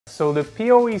So the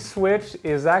PoE switch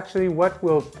is actually what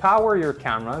will power your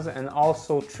cameras and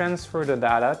also transfer the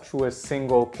data through a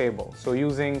single cable. So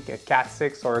using a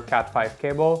Cat6 or a Cat5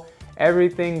 cable,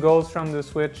 everything goes from the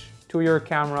switch to your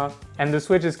camera, and the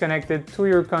switch is connected to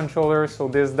your controller, so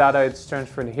this data is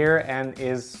transferred here and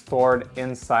is stored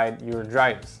inside your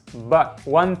drives. But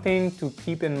one thing to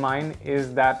keep in mind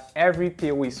is that every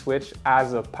PoE switch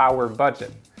has a power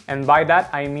budget. And by that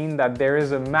I mean that there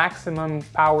is a maximum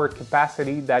power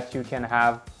capacity that you can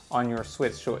have on your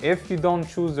switch. So if you don't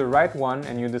choose the right one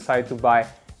and you decide to buy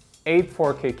 8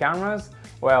 4K cameras,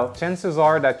 well, chances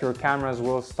are that your cameras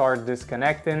will start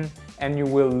disconnecting and you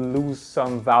will lose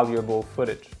some valuable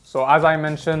footage. So as I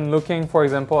mentioned, looking for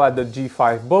example at the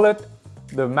G5 Bullet,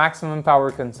 the maximum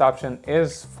power consumption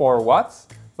is 4 watts.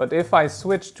 But if I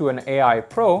switch to an AI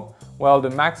Pro, well,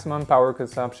 the maximum power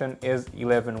consumption is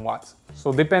 11 watts.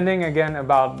 So depending again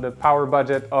about the power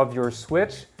budget of your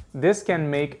switch, this can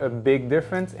make a big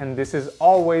difference, and this is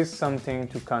always something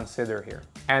to consider here.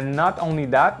 And not only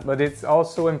that, but it's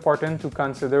also important to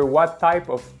consider what type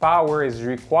of power is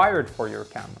required for your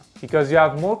camera. Because you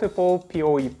have multiple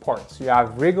PoE ports. You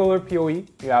have regular PoE,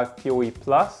 you have PoE+,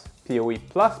 PoE++,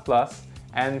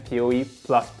 and PoE+++.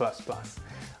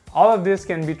 All of this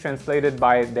can be translated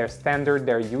by their standard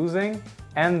they're using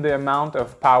and the amount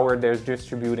of power they're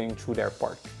distributing through their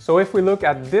port. So if we look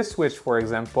at this switch, for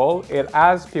example, it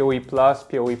has PoE+,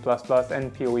 PoE++,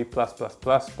 and PoE+++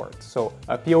 ports. So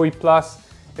a PoE+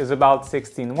 is about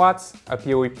 16 watts, a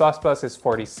PoE++ is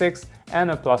 46,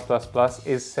 and a +++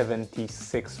 is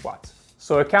 76 watts.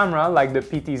 So a camera like the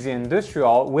PTZ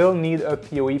Industrial will need a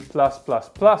PoE+++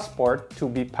 port to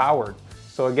be powered.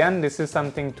 So again, this is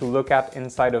something to look at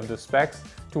inside of the specs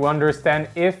to understand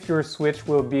if your switch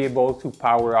will be able to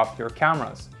power up your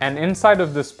cameras. And inside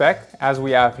of the spec, as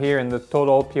we have here in the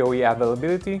total PoE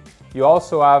availability, you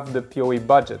also have the PoE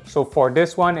budget. So for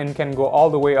this one, it can go all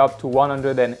the way up to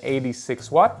 186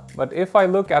 watt. But if I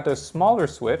look at a smaller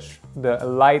switch, the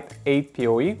Lite 8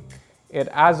 PoE, it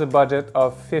has a budget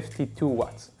of 52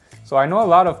 watts. So I know a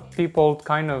lot of people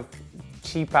kind of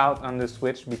cheap out on the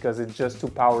switch because it's just to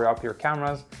power up your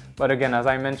cameras. But again, as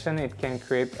I mentioned, it can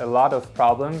create a lot of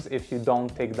problems if you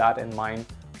don't take that in mind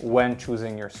when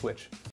choosing your switch.